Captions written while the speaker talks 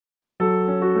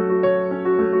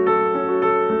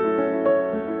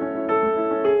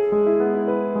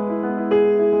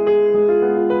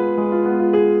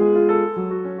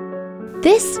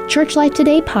Church Life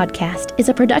Today podcast is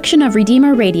a production of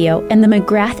Redeemer Radio and the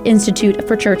McGrath Institute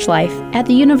for Church Life at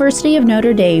the University of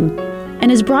Notre Dame,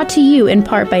 and is brought to you in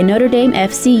part by Notre Dame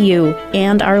FCU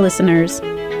and our listeners.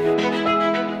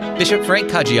 Bishop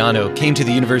Frank Caggiano came to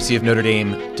the University of Notre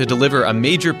Dame to deliver a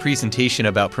major presentation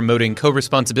about promoting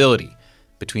co-responsibility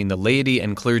between the laity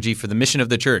and clergy for the mission of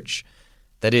the church,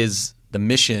 that is, the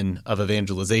mission of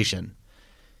evangelization.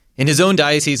 In his own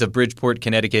diocese of Bridgeport,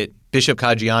 Connecticut, Bishop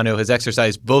Caggiano has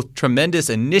exercised both tremendous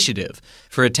initiative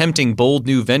for attempting bold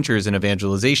new ventures in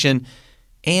evangelization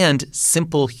and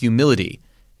simple humility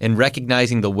in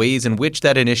recognizing the ways in which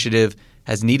that initiative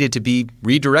has needed to be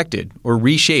redirected or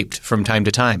reshaped from time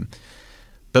to time.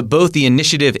 But both the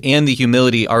initiative and the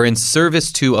humility are in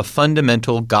service to a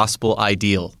fundamental gospel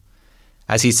ideal.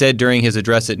 As he said during his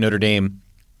address at Notre Dame,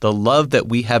 the love that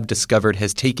we have discovered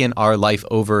has taken our life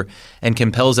over and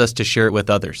compels us to share it with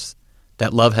others.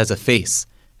 That love has a face,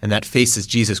 and that face is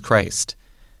Jesus Christ.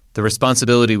 The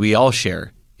responsibility we all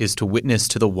share is to witness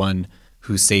to the one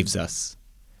who saves us.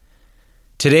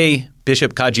 Today,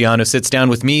 Bishop Caggiano sits down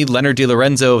with me, Leonard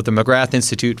DiLorenzo of the McGrath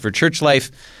Institute for Church Life,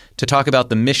 to talk about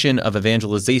the mission of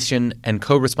evangelization and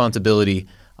co-responsibility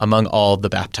among all the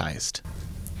baptized.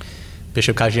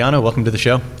 Bishop Caggiano, welcome to the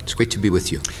show. It's great to be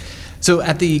with you. So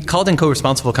at the Called and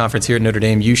Co-Responsible Conference here at Notre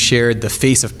Dame, you shared the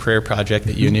Face of Prayer project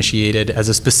that you initiated as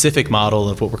a specific model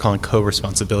of what we're calling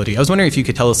co-responsibility. I was wondering if you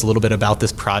could tell us a little bit about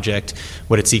this project,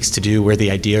 what it seeks to do, where the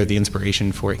idea or the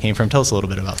inspiration for it came from. Tell us a little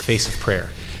bit about Face of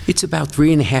Prayer. It's about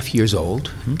 3.5 years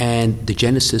old, and the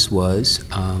genesis was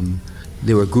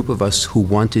there were a group of us who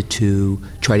wanted to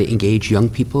try to engage young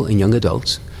people and young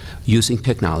adults using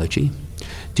technology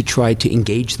to try to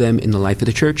engage them in the life of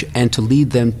the church and to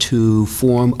lead them to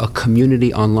form a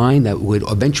community online that would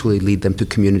eventually lead them to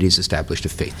communities established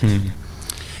of faith.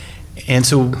 And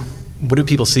so what do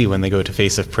people see when they go to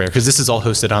Face of Prayer? Because this is all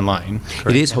hosted online, correct?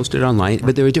 It is hosted online,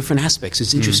 but there are different aspects.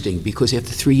 It's interesting because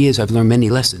after 3 years I've learned many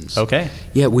lessons. Okay.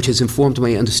 Yeah, which has informed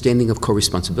my understanding of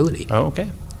co-responsibility. Oh, okay.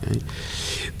 Right?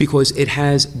 Because it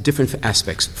has different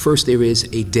aspects. First, there is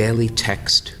a daily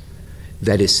text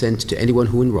that is sent to anyone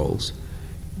who enrolls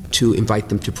to invite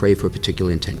them to pray for a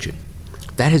particular intention.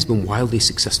 That has been wildly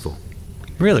successful.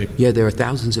 Really? Yeah, there are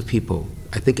thousands of people.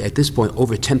 I think at this point,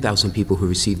 over 10,000 people who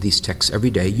receive these texts every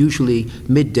day, usually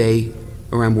midday,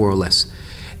 around more or less.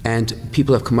 And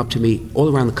people have come up to me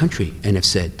all around the country and have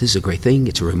said, this is a great thing.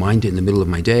 It's a reminder in the middle of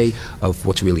my day of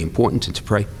what's really important and to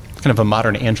pray. Kind of a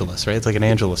modern Angelus, right? It's like an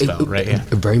Angelus bell, right? Yeah.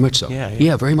 Very much so.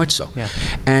 Yeah, very much so. Yeah.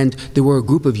 And there were a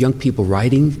group of young people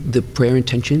writing the prayer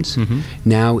intentions.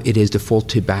 Now it is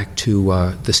defaulted back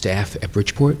to the staff at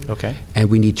Bridgeport. Okay. And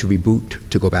we need to reboot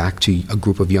to go back to a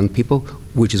group of young people,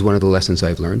 which is one of the lessons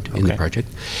I've learned in the project.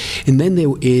 And then there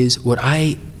is what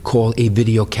I call a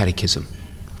video catechism.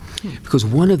 Because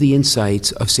one of the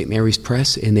insights of St. Mary's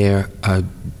Press in their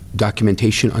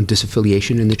documentation on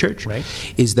disaffiliation in the church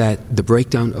is that the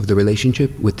breakdown of the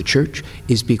relationship with the church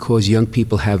is because young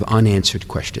people have unanswered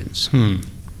questions.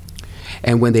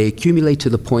 And when they accumulate to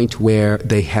the point where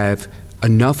they have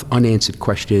enough unanswered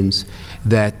questions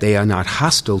that they are not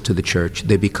hostile to the church,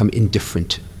 they become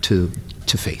indifferent to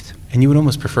faith. And you would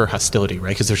almost prefer hostility,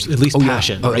 right? Because there's at least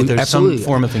passion, right? There's absolutely. some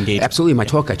form of engagement. Absolutely. In my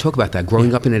talk, I talk about that.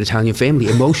 Growing up in an Italian family,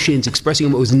 emotions, expressing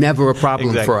them was never a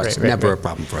problem for us. Never a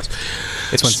problem for us.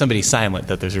 It's when somebody's silent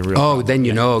that there's a real problem. Then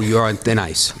you know you're on thin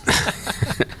ice.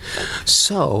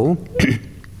 So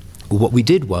what we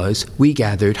did was we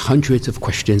gathered hundreds of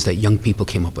questions that young people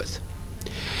came up with.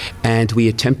 And we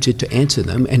attempted to answer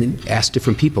them and asked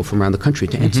different people from around the country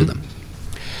to answer them.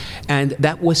 And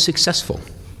that was successful.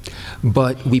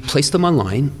 But we placed them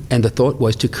online, and the thought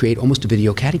was to create almost a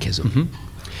video catechism.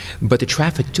 But the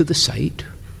traffic to the site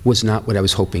was not what I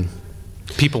was hoping.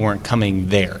 People weren't coming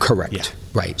there. Correct. Yeah.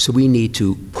 Right. So we need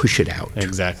to push it out.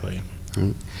 Exactly.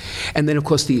 And then, of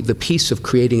course, the piece of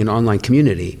creating an online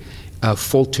community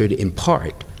faltered in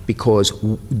part because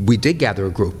we did gather a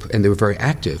group, and they were very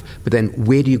active. But then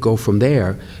where do you go from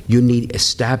there? You need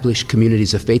established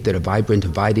communities of faith that are vibrant,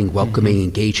 inviting, welcoming,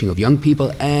 engaging of young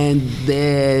people, and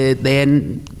there are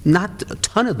not a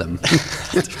ton of them.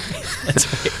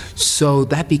 That's right. So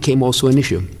that became also an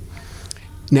issue.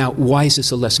 Now, why is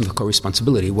this a lesson for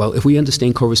co-responsibility? Well, if we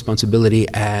understand co-responsibility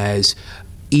as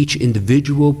each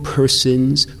individual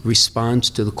person's response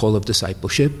to the call of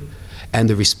discipleship and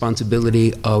the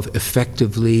responsibility of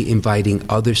effectively inviting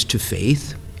others to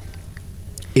faith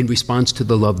in response to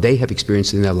the love they have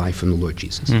experienced in their life from the Lord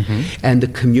Jesus, and the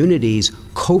community's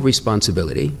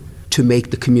co-responsibility to make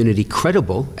the community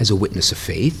credible as a witness of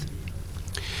faith,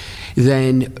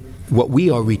 then what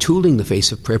we are retooling the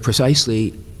Face of Prayer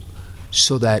precisely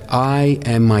so that I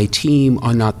and my team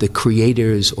are not the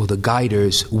creators or the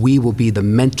guiders. We will be the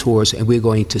mentors, and we're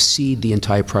going to seed the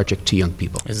entire project to young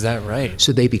people. Is that right?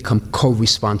 So they become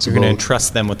co-responsible. You're going to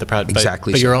entrust them with the project.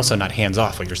 Exactly. But you're also not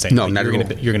hands-off, what you're saying. No, not at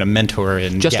all. You're going to mentor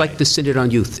and just like the Synod on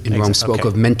Youth in Rome spoke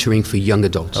of mentoring for young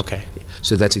adults. Okay.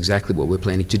 So that's exactly what we're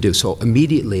planning to do. So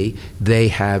immediately they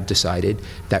have decided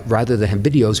that rather than have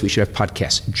videos, we should have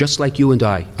podcasts, just like you and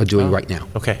I are doing right now.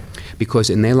 Okay.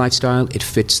 Because in their lifestyle, it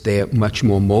fits their much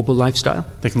more mobile lifestyle.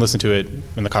 They can listen to it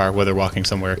in the car while they're walking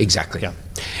somewhere. Exactly. Yeah.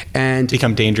 And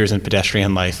become dangers in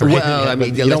pedestrian life. Right? Well, I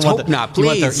mean, let's hope not,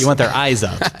 please. You want their eyes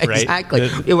up, right? Exactly.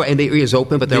 And their ears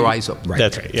open, but their eyes up. Right.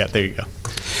 That's right. Yeah, there you go.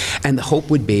 And the hope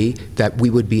would be that we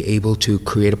would be able to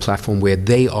create a platform where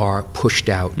they are pushed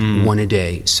out one a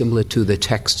day, similar to the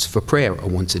texts for prayer are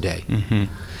once a day.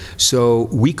 Mm-hmm. So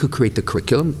we could create the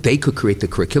curriculum, they could create the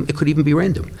curriculum, it could even be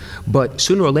random. But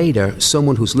sooner or later,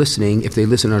 someone who's listening, if they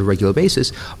listen on a regular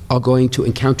basis, are going to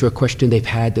encounter a question they've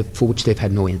had for which they've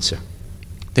had no answer.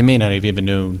 They may not have even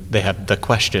known they had the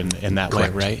question in that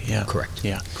Correct. way, right? Yeah. Correct.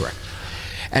 Yeah. Correct.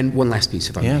 And one last piece,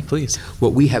 if I may. Yeah, please.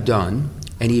 What we have done,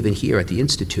 and even here at the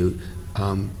Institute,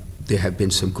 there have been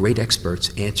some great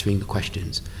experts answering the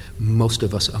questions. Most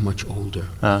of us are much older.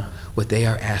 What they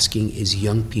are asking is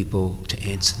young people to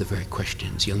answer the very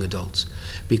questions, young adults,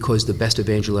 because the best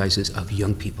evangelizers of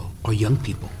young people are young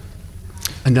people.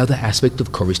 Another aspect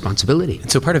of co-responsibility.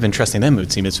 And so part of entrusting them, it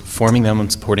would seem, is forming them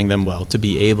and supporting them well to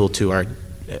be able to,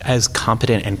 as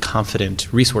competent and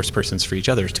confident resource persons for each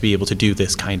other, to be able to do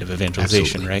this kind of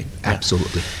evangelization, Absolutely. right?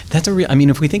 Absolutely. Yeah. That's I mean,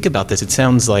 if we think about this, it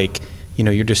sounds like,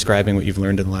 you're describing what you've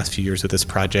learned in the last few years with this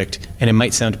project, and it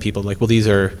might sound to people like, well,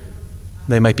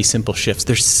 they might be simple shifts.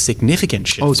 They're significant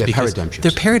shifts. Oh, they're paradigm shifts.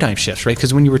 They're paradigm shifts, right?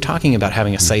 Because when you were talking about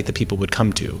having a site that people would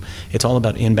come to, it's all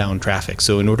about inbound traffic.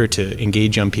 So in order to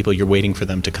engage young people, you're waiting for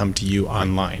them to come to you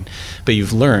online. But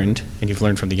you've learned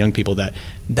from the young people that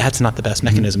that's not the best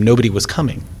mechanism. Nobody was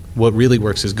coming. What really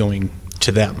works is going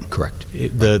to them. Correct.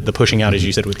 The pushing out, as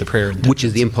you said, with the prayer. Which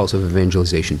is the impulse of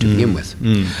evangelization to begin with.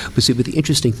 But see, but the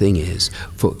interesting thing is,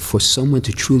 for someone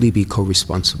to truly be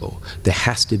co-responsible, there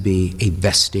has to be a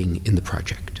vesting in the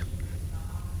project.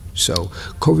 So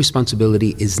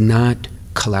co-responsibility is not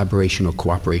collaboration or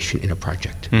cooperation in a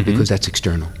project, because that's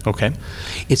external. Okay.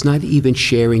 It's not even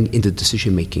sharing in the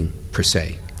decision-making per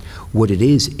se. What it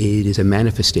is a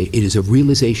manifestation, it is a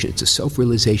realization, it's a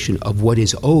self-realization of what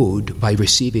is owed by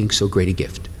receiving so great a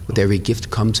gift. With every gift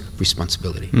comes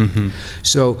responsibility.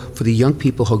 So for the young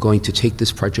people who are going to take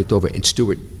this project over and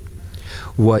steward,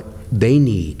 what they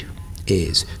need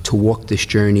is to walk this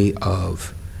journey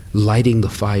of lighting the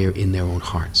fire in their own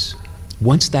hearts.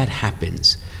 Once that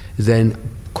happens, then,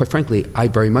 quite frankly, I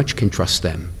very much can trust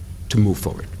them to move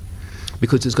forward,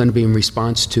 because it's going to be in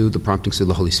response to the promptings of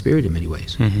the Holy Spirit in many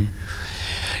ways.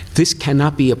 This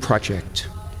cannot be a project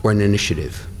or an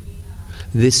initiative.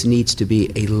 This needs to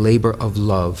be a labor of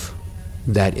love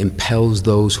that impels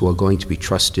those who are going to be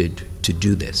trusted to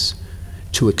do this,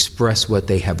 to express what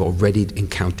they have already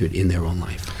encountered in their own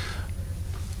life.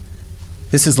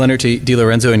 This is Leonard Di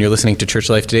Lorenzo, and you're listening to Church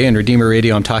Life Today on Redeemer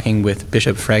Radio. I'm talking with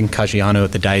Bishop Frank Caggiano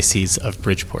of the Diocese of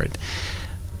Bridgeport.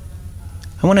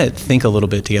 I want to think a little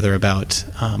bit together about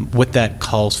what that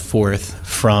calls forth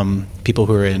from people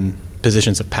who are in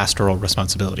positions of pastoral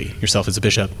responsibility. Yourself as a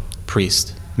bishop,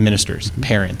 priest, ministers,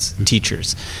 parents,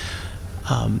 teachers.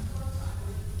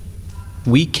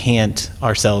 We can't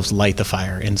ourselves light the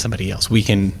fire in somebody else. We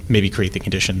can maybe create the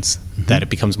conditions that it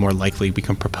becomes more likely. We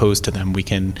can propose to them. We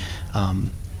can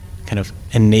kind of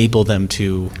enable them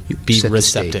to be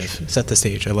receptive. Set the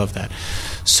stage. I love that.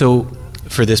 So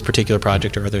for this particular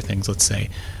project or other things, let's say,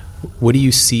 what do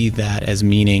you see that as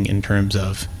meaning in terms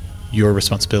of your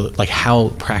responsibility, like how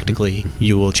practically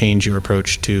you will change your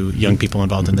approach to young people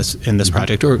involved in this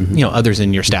project, or others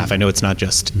in your staff? I know it's not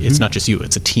just you;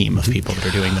 it's a team of people that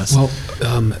are doing this. Well,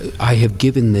 I have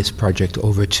given this project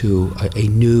over to a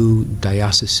new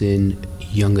diocesan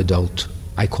young adult.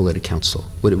 I call it a council.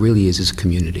 What it really is a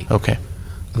community. Okay.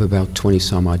 Of about 20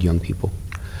 some odd young people.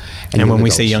 And when we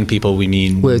say young people, we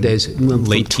mean there's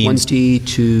late teens? 20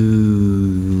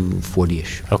 to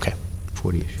 40-ish. Okay.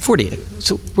 40-ish. 40.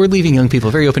 So we're leaving young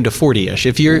people very open to 40-ish.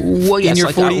 If you're in your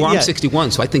 40s, I'm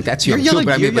 61, so I think that's young too.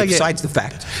 But besides the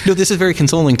fact, no, this is very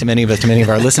consoling to many of us, to many of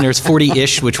our listeners.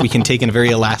 40-ish, which we can take in a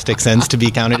very elastic sense to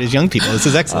be counted as young people. This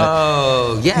is excellent.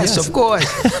 Oh yes. Of course.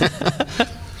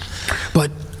 But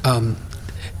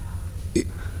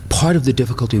part of the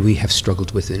difficulty we have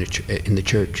struggled with in the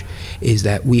church is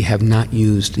that we have not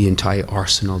used the entire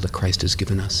arsenal that Christ has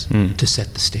given us to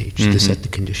set the stage, to set the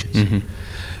conditions.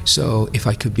 So if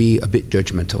I could be a bit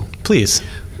judgmental. Please.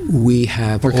 We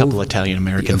have... We're a couple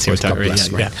Italian-Americans here.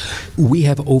 Right. We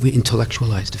have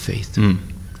over-intellectualized the faith.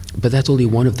 But that's only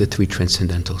one of the three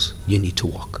transcendentals you need to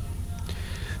walk.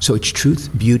 So it's truth,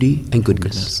 beauty, and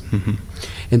goodness.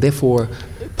 And therefore,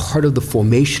 part of the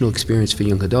formational experience for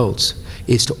young adults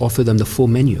is to offer them the full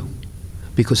menu.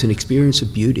 Because an experience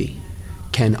of beauty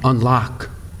can allow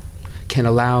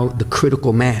the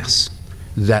critical mass,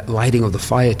 that lighting of the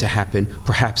fire to happen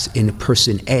perhaps in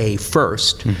person A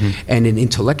first, and an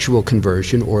intellectual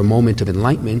conversion or a moment of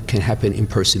enlightenment can happen in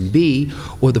person B,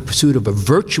 or the pursuit of a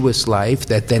virtuous life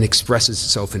that then expresses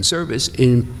itself in service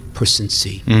in person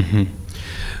C.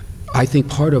 I think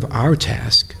part of our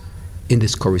task in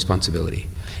this co-responsibility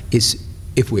is,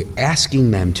 if we're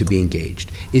asking them to be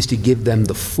engaged, is to give them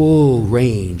the full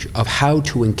range of how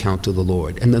to encounter the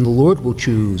Lord. And then the Lord will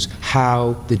choose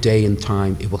how, the day and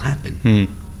time it will happen.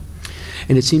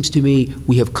 And it seems to me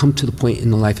we have come to the point in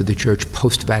the life of the church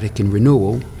post-Vatican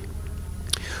renewal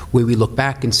where we look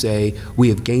back and say, we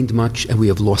have gained much and we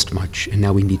have lost much, and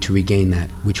now we need to regain that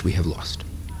which we have lost.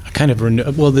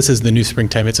 This is the new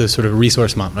springtime. It's a sort of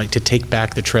resource model, right? To take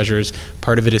back the treasures.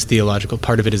 Part of it is theological,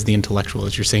 part of it is the intellectual,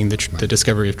 as you're saying, the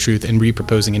discovery of truth and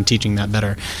reproposing and teaching that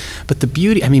better. But the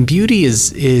beauty, beauty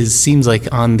is seems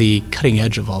like on the cutting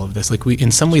edge of all of this. Like in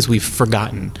some ways we've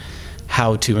forgotten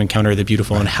how to encounter the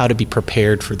beautiful and how to be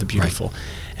prepared for the beautiful.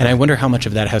 And I wonder how much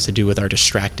of that has to do with our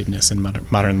distractedness in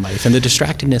modern life and the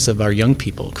distractedness of our young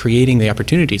people, creating the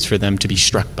opportunities for them to be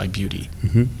struck by beauty.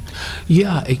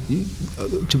 Yeah,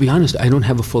 to be honest, I don't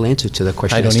have a full answer to that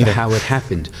question as to how it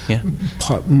happened.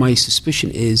 My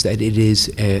suspicion is that it is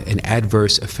an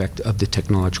adverse effect of the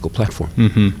technological platform,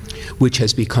 which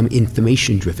has become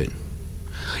information-driven.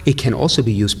 It can also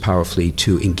be used powerfully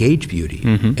to engage beauty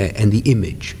and the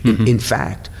image. In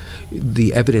fact,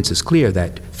 the evidence is clear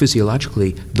that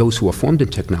physiologically, those who are formed in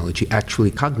technology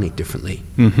actually cognate differently.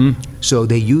 So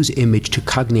they use image to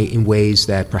cognate in ways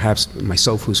that perhaps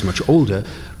myself, who's much older,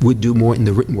 would do more in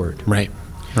the written word. Right.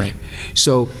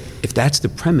 So if that's the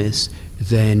premise,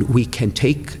 then we can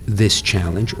take this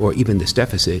challenge or even this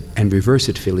deficit and reverse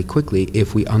it fairly quickly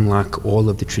if we unlock all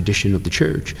of the tradition of the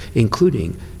church,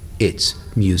 including its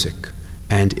music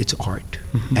and its art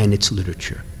and its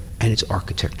literature and its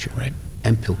architecture.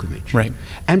 And pilgrimage.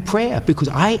 And prayer, because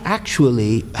I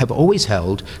actually have always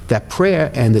held that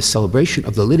prayer and the celebration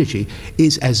of the liturgy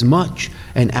is as much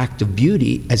an act of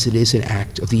beauty as it is an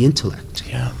act of the intellect.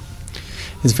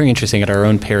 It's very interesting. At our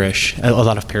own parish, a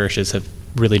lot of parishes have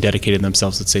really dedicated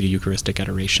themselves, let's say, to Eucharistic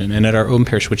adoration. And at our own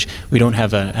parish, which we don't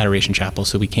have an adoration chapel,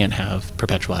 so we can't have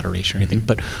perpetual adoration or anything,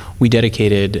 but we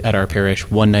dedicated at our parish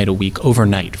one night a week,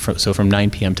 overnight, so from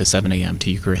 9 p.m. to 7 a.m.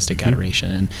 to Eucharistic adoration,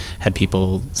 and had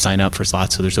people sign up for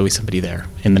slots, so there's always somebody there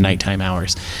in the nighttime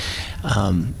hours.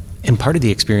 And part of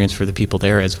the experience for the people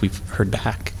there, as we've heard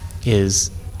back,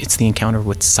 is it's the encounter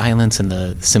with silence and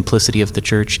the simplicity of the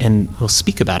church, and we'll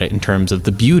speak about it in terms of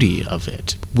the beauty of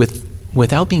it,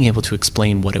 without being able to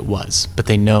explain what it was. But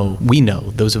we know,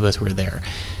 those of us who are there,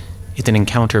 it's an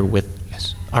encounter with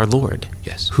our Lord,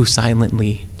 who's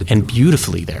silently and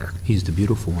beautifully there. He's the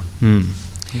beautiful one.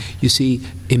 You see,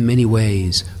 in many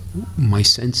ways, my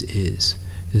sense is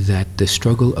that the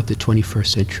struggle of the 21st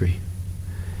century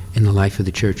in the life of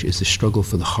the church is the struggle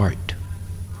for the heart,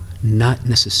 not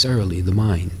necessarily the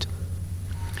mind.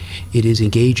 It is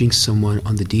engaging someone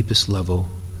on the deepest level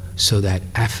so that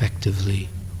affectively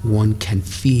one can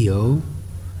feel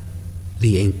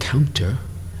the encounter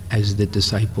as the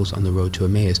disciples on the road to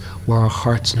Emmaus, where our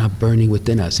hearts not burning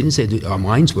within us. He didn't say our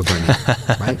minds were burning,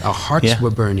 right? Our hearts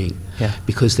were burning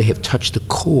because they have touched the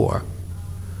core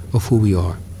of who we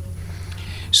are.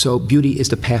 So beauty is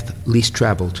the path least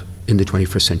traveled in the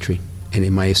 21st century, and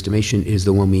in my estimation is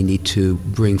the one we need to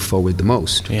bring forward the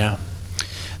most.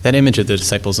 That image of the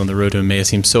disciples on the road to Emmaus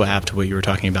seems so apt to what you were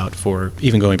talking about for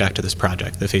even going back to this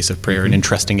project, The Face of Prayer, and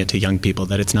entrusting it to young people,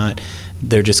 that it's not,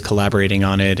 they're just collaborating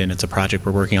on it and it's a project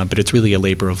we're working on, but it's really a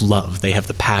labor of love. They have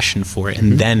the passion for it,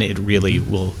 and then it really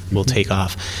will take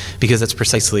off. Because that's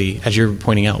precisely, as you're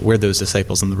pointing out, where those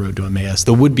disciples on the road to Emmaus,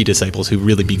 the would-be disciples who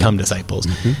really become disciples,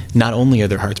 not only are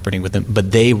their hearts burning with them,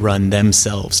 but they run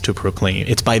themselves to proclaim.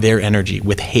 It's by their energy,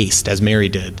 with haste, as Mary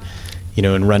did,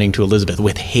 and running to Elizabeth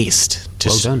with haste to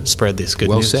spread this good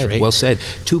news. Well said.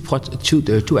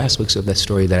 There are two aspects of that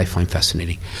story that I find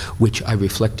fascinating, which I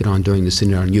reflected on during the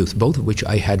Synod on Youth, both of which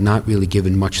I had not really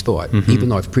given much thought, even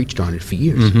though I've preached on it for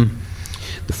years.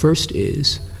 The first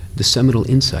is the seminal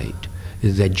insight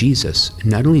that Jesus,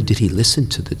 not only did he listen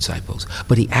to the disciples,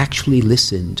 but he actually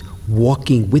listened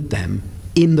walking with them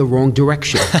in the wrong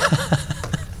direction.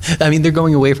 I mean, they're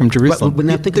going away from Jerusalem. But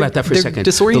now think about that for a second.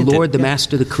 Disoriented. The Lord, the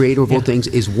Master, the Creator of all things,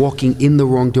 is walking in the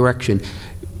wrong direction.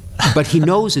 But he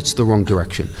knows it's the wrong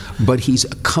direction. But he's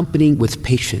accompanying with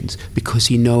patience because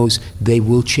he knows they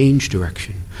will change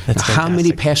direction. That's now, how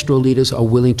many pastoral leaders are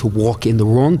willing to walk in the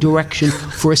wrong direction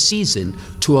for a season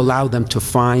to allow them to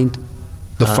find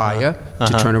the fire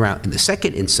to turn around? And the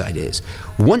second insight is,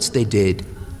 once they did,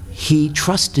 he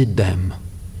trusted them.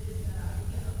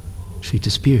 She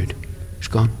disappeared. She's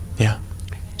gone. Yeah.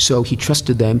 So he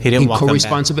trusted them. He didn't in walk them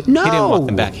back. No. He didn't walk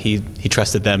them back. He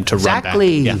trusted them to run back.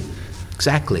 Exactly.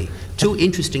 Exactly. Two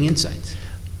interesting insights.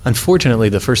 Unfortunately,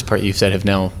 the first part you said have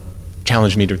now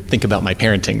challenged me to think about my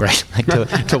parenting, right?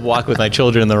 Like to walk with my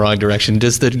children in the wrong direction.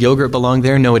 Does the yogurt belong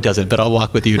there? No, it doesn't. But I'll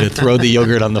walk with you to throw the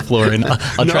yogurt on the floor, and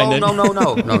I'll try to. No.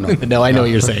 No, I know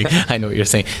what you're saying. I know what you're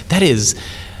saying. That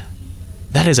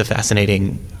is a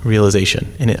fascinating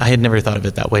realization, and I had never thought of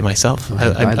it that way myself.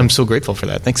 I'm so grateful for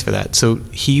that. Thanks for that. So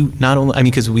he not only, I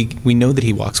mean, because we know that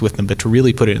he walks with them, but to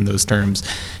really put it in those terms,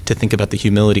 to think about the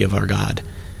humility of our God,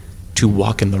 to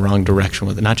walk in the wrong direction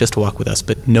with it, not just to walk with us,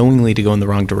 but knowingly to go in the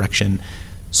wrong direction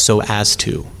so as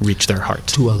to reach their heart.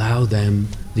 To allow them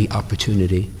the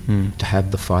opportunity to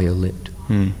have the fire lit.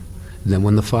 Then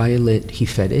when the fire lit, he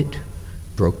fed it,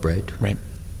 broke bread, right?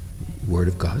 Word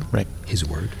of God, right? His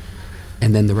word.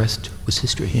 And then the rest was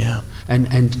history. Yeah.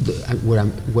 And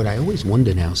what I always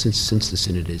wonder now, since the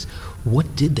synod, is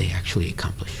what did they actually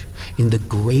accomplish in the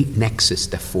great nexus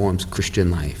that forms Christian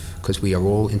life? Because we are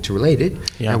all interrelated,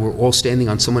 and we're all standing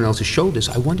on someone else's shoulders.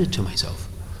 I wondered to myself,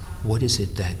 what is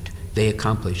it that they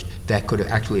accomplished that could have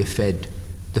actually fed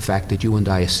the fact that you and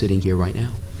I are sitting here right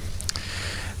now?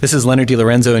 This is Leonard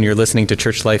DiLorenzo, and you're listening to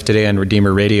Church Life Today on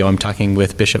Redeemer Radio. I'm talking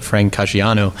with Bishop Frank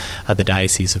Caggiano of the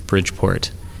Diocese of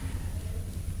Bridgeport.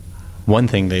 One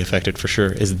thing they affected for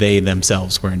sure is they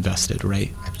themselves were invested,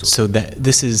 right? Absolutely. So that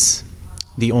this is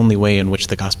the only way in which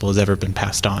the gospel has ever been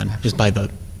passed on. Absolutely. Is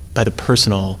by the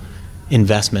personal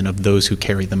investment of those who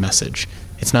carry the message.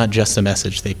 It's not just a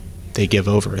message they give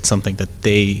over. It's something that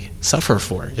they suffer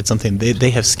for. It's something they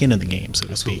have skin in the game, so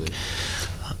to speak. Absolutely.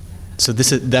 So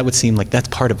that would seem like that's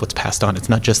part of what's passed on. It's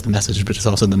not just the message, but it's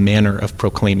also the manner of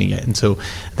proclaiming it. And so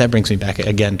that brings me back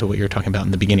again to what you were talking about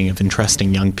in the beginning of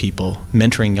entrusting young people,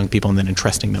 mentoring young people, and then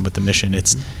entrusting them with the mission.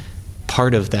 It's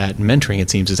part of that mentoring, it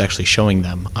seems, is actually showing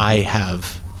them, I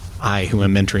who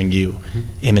am mentoring you,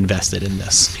 am invested in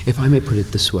this. If I may put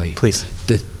it this way. Please.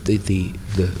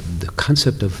 The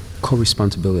concept of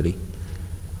co-responsibility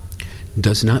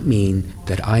does not mean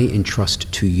that I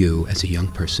entrust to you as a young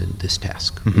person this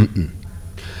task.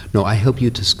 No, I help you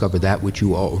discover that which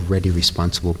you are already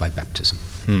responsible by baptism.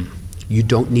 You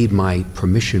don't need my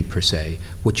permission per se.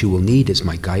 What you will need is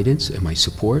my guidance and my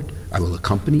support. I will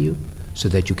accompany you so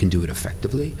that you can do it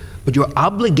effectively. But you're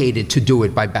obligated to do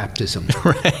it by baptism.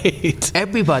 Right.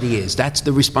 Everybody is. That's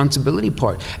the responsibility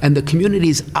part. And the community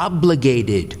is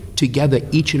obligated together,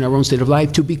 each in our own state of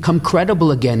life, to become credible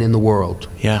again in the world.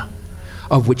 Yeah.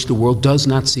 Of which the world does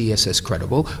not see us as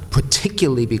credible,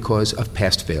 particularly because of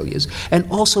past failures, and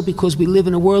also because we live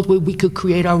in a world where we could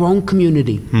create our own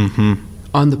community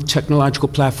on the technological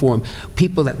platform.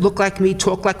 People that look like me,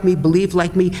 talk like me, believe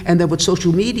like me, and then with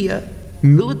social media,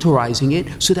 militarizing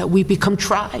it so that we become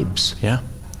tribes. Yeah.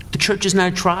 The church is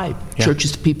not a tribe. Yeah. Church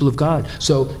is the people of God.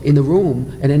 So in the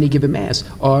room at any given Mass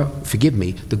are, forgive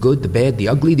me, the good, the bad, the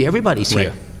ugly, everybody's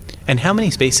here. And how many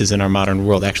spaces in our modern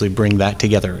world actually bring that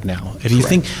together now? If you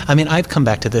think, I mean, I've come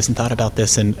back to this and thought about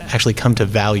this and actually come to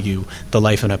value the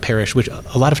life in a parish, which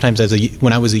a lot of times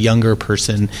when I was a younger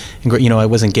person, I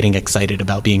wasn't getting excited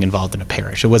about being involved in a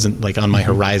parish. It wasn't like on my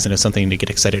horizon as something to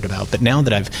get excited about. But now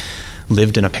that I've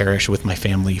lived in a parish with my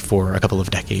family for a couple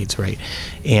of decades, right,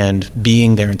 and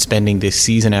being there and spending this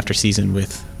season after season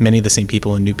with many of the same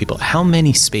people and new people, how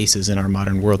many spaces in our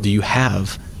modern world do you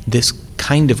have this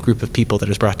kind of group of people that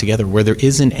is brought together where there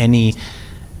is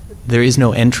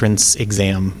no entrance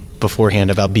exam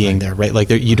beforehand about being there, right? Like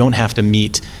you don't have to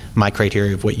meet my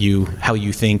criteria of how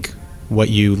you think, what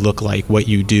you look like, what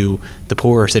you do. The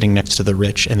poor are sitting next to the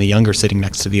rich, and the young are sitting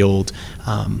next to the old.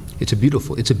 It's a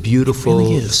beautiful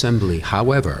really assembly.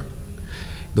 However,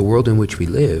 the world in which we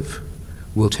live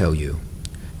will tell you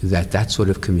that sort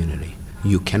of community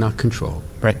you cannot control,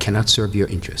 cannot serve your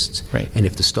interests. Right. And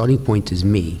if the starting point is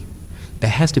me,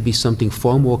 there has to be something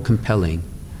far more compelling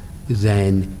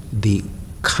than the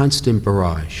constant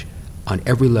barrage on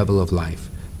every level of life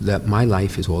that my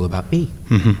life is all about me.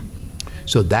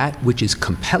 So that which is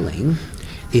compelling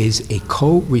is a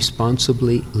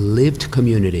co-responsibly lived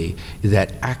community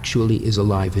that actually is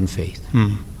alive in faith.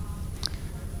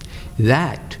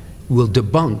 That will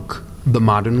debunk the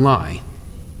modern lie.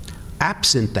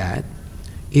 Absent that,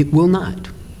 it will not.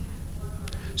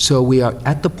 So we are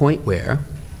at the point where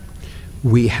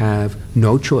we have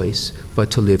no choice but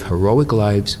to live heroic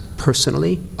lives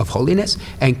personally of holiness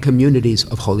and communities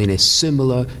of holiness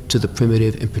similar to the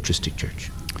primitive and patristic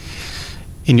church.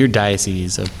 In your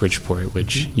diocese of Bridgeport,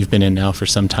 which you've been in now for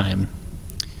some time,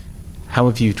 how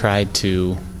have you tried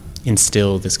to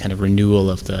instill this kind of renewal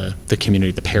of the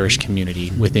community, the parish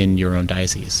community within your own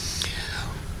diocese?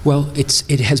 Well,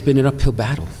 it has been an uphill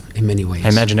battle in many ways. I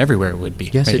imagine everywhere it would be.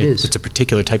 Yes, right? It is. It's a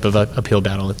particular type of uphill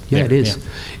battle. Yeah, it is.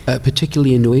 Yeah.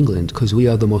 Particularly in New England, because we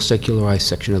are the most secularized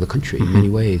section of the country in many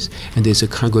ways. And there's a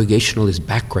congregationalist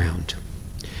background,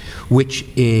 which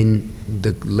in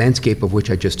the landscape of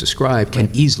which I just described can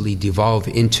easily devolve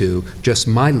into just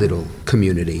my little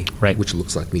community, which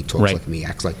looks like me, talks like me,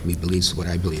 acts like me, believes what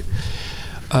I believe.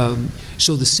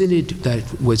 So the synod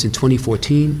that was in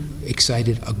 2014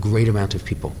 excited a great amount of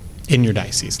people. In your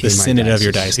diocese, the synod of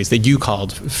your diocese that you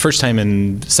called, first time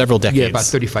in several decades. Yeah, about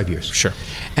 35 years. Sure.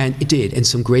 And it did, and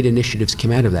some great initiatives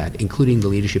came out of that, including the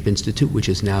Leadership Institute, which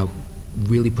is now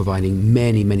really providing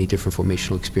many, many different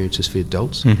formational experiences for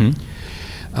adults.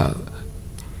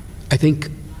 I think,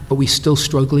 but we're still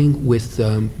struggling with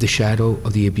the shadow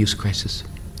of the abuse crisis,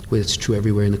 where it's true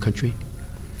everywhere in the country.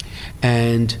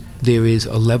 And there is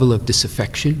a level of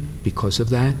disaffection because of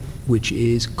that, which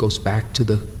goes back to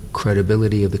the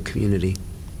credibility of the community.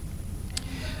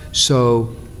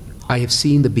 So I have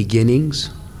seen the beginnings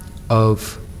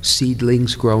of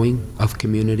seedlings growing of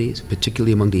communities,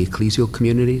 particularly among the ecclesial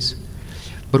communities,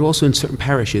 but also in certain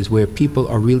parishes where people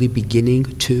are really beginning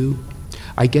to,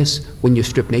 I guess when you're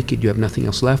stripped naked, you have nothing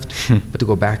else left but to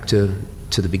go back to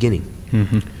the beginning.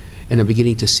 And I'm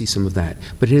beginning to see some of that.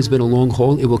 But it has been a long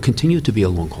haul. It will continue to be a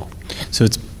long haul. So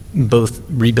it's both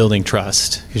rebuilding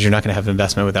trust, because you're not going to have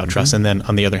investment without trust, and then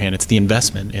on the other hand, it's the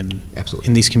investment in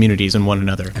these communities and one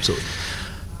another. Absolutely.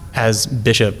 As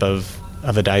bishop of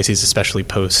a diocese, especially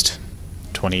post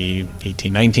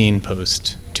 2018-19,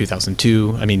 post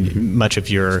 2002, I mean, much of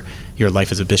your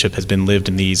life as a bishop has been lived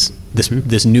in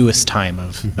this newest time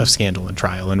of scandal and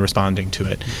trial and responding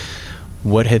to it.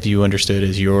 What have you understood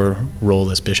as your role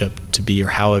as bishop to be, or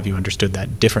how have you understood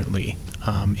that differently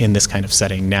in this kind of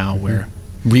setting now where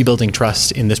rebuilding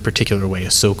trust in this particular way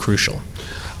is so crucial?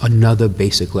 Another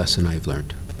basic lesson I've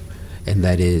learned, and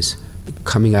that is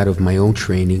coming out of my own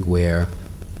training where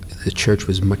the church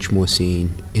was much more seen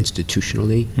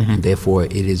institutionally, and therefore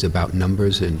it is about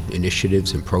numbers and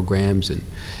initiatives and programs. And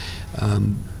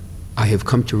I have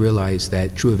come to realize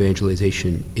that true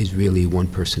evangelization is really one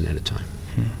person at a time.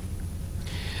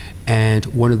 And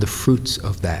one of the fruits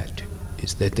of that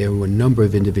is that there were a number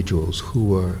of individuals who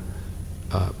were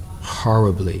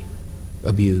horribly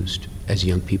abused as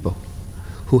young people,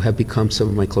 who have become some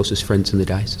of my closest friends in the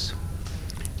diocese,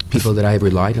 people that I have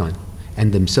relied on,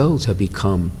 and themselves have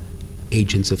become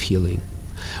agents of healing.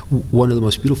 One of the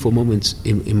most beautiful moments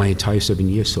in my entire 7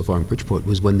 years so far in Bridgeport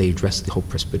was when they addressed the whole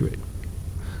presbyterate.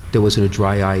 There wasn't a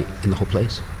dry eye in the whole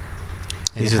place.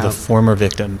 And these are the former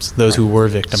victims, those who were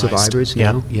victimized. Survivors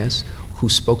now, yes, who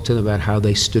spoke to them about how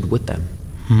they stood with them,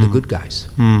 the good guys,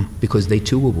 because they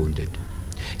too were wounded.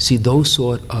 See, those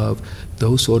sort of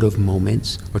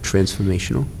moments are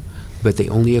transformational, but they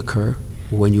only occur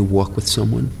when you walk with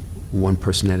someone, one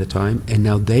person at a time, and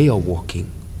now they are walking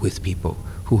with people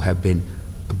who have been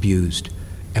abused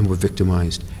and were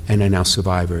victimized and are now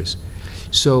survivors.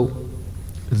 So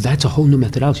that's a whole new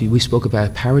methodology. We spoke about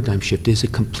a paradigm shift. There's a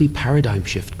complete paradigm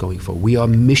shift going forward. We are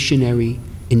missionary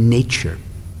in nature.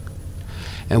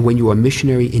 And when you are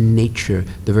missionary in nature,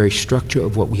 the very structure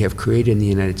of what we have created in the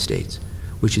United States,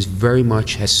 which is very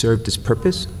much has served its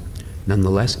purpose,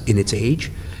 nonetheless, in its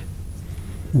age,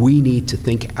 we need to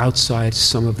think outside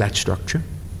some of that structure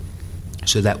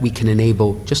so that we can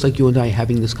enable, just like you and I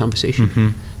having this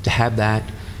conversation, to have that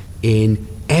in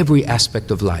every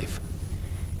aspect of life.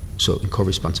 So in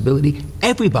co-responsibility,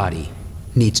 everybody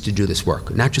needs to do this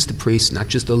work, not just the priests, not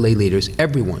just the lay leaders.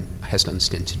 Everyone has to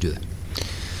understand to do that.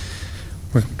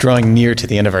 We're drawing near to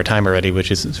the end of our time already, which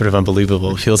is sort of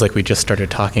unbelievable. It feels like we just started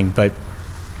talking, but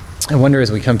I wonder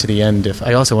as we come to the end, if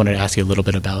I also wanted to ask you a little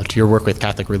bit about your work with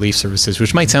Catholic Relief Services,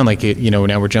 which might sound like,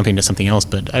 now we're jumping to something else,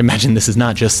 but I imagine this is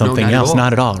not just something else,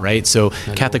 not at all, right? So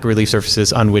Catholic Relief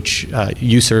Services, on which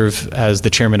you serve as the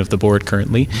chairman of the board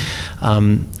currently.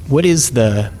 What is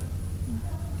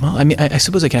I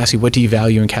suppose I can ask you, what do you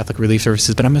value in Catholic Relief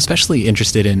Services? But I'm especially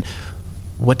interested in,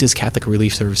 what does Catholic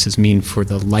Relief Services mean for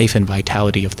the life and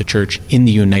vitality of the Church in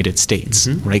the United States,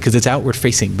 right? Because it's outward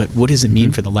facing, but what does it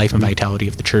mean for the life and vitality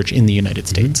of the Church in the United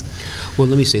States? Well,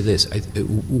 let me say this.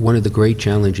 One of the great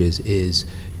challenges is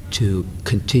to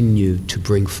continue to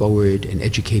bring forward and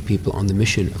educate people on the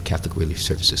mission of Catholic Relief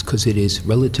Services, because it is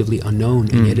relatively unknown,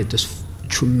 and yet it does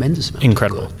tremendous amount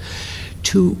Incredible. of good.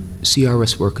 2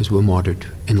 CRS workers were martyred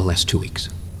in the last 2 weeks.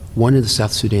 One in the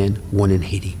South Sudan, one in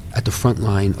Haiti, at the front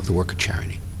line of the work of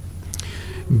charity.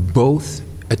 Both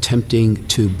attempting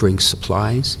to bring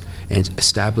supplies and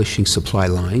establishing supply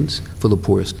lines for the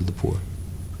poorest of the poor.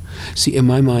 See, in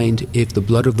my mind, if the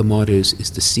blood of the martyrs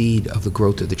is the seed of the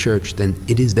growth of the church, then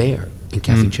it is there in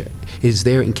Catholic It is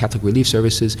there in Catholic Relief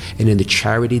Services and in the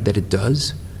charity that it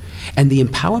does and the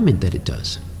empowerment that it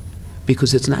does.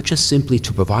 Because it's not just simply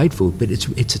to provide food, but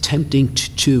it's attempting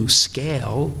to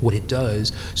scale what it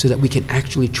does so that we can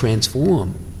actually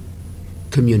transform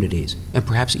communities and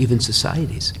perhaps even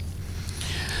societies.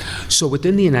 So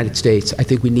within the United States, I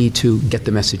think we need to get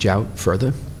the message out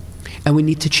further, and we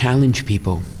need to challenge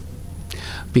people,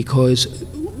 because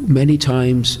many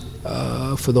times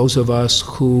for those of us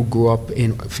who grew up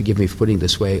in, forgive me for putting it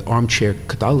this way, armchair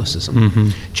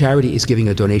Catholicism, charity is giving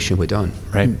a donation, we're done.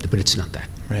 Right. But it's not that.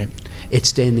 Right. It's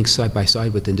standing side by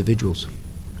side with individuals.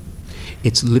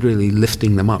 It's literally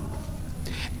lifting them up.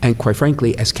 And quite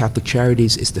frankly, as Catholic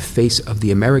Charities is the face of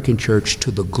the American church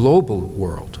to the global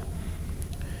world,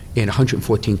 in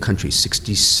 114 countries,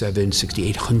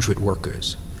 6,800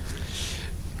 workers,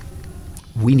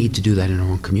 we need to do that in our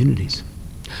own communities.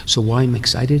 So why I'm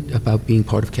excited about being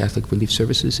part of Catholic Relief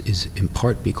Services is in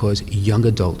part because young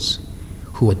adults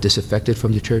who are disaffected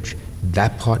from the church,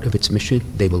 that part of its mission,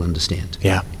 they will understand.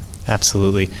 Yeah.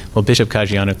 Absolutely. Well, Bishop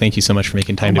Caggiano, thank you so much for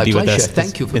making time to be with us.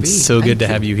 Thank you for being here. It's so good to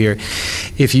have you here.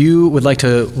 If you would like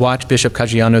to watch Bishop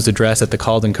Caggiano's address at the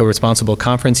Called and Co-Responsible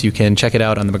Conference, you can check it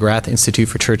out on the McGrath Institute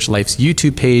for Church Life's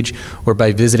YouTube page or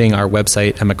by visiting our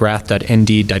website at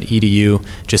mcgrath.nd.edu.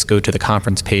 Just go to the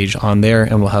conference page on there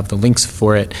and we'll have the links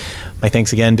for it. My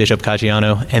thanks again, Bishop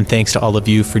Caggiano, and thanks to all of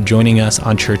you for joining us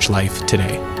on Church Life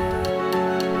today.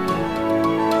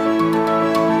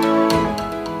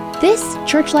 This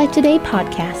Church Life Today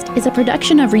podcast is a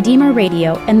production of Redeemer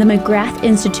Radio and the McGrath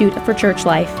Institute for Church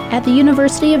Life at the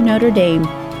University of Notre Dame,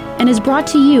 and is brought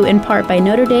to you in part by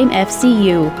Notre Dame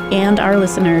FCU and our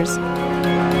listeners.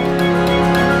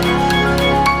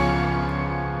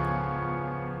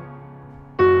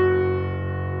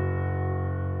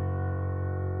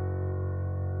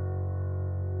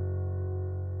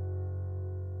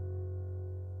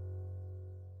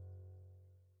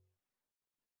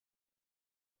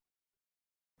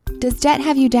 Does debt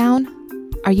have you down?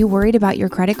 Are you worried about your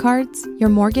credit cards, your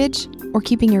mortgage, or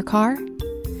keeping your car?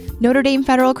 Notre Dame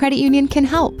Federal Credit Union can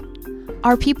help.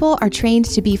 Our people are trained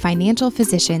to be financial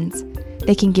physicians.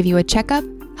 They can give you a checkup,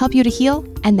 help you to heal,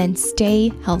 and then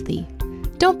stay healthy.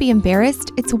 Don't be embarrassed.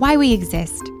 It's why we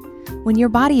exist. When your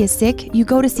body is sick, you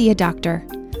go to see a doctor.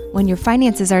 When your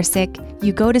finances are sick,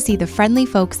 you go to see the friendly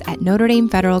folks at Notre Dame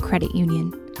Federal Credit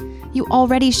Union. You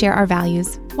already share our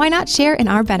values. Why not share in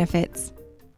our benefits?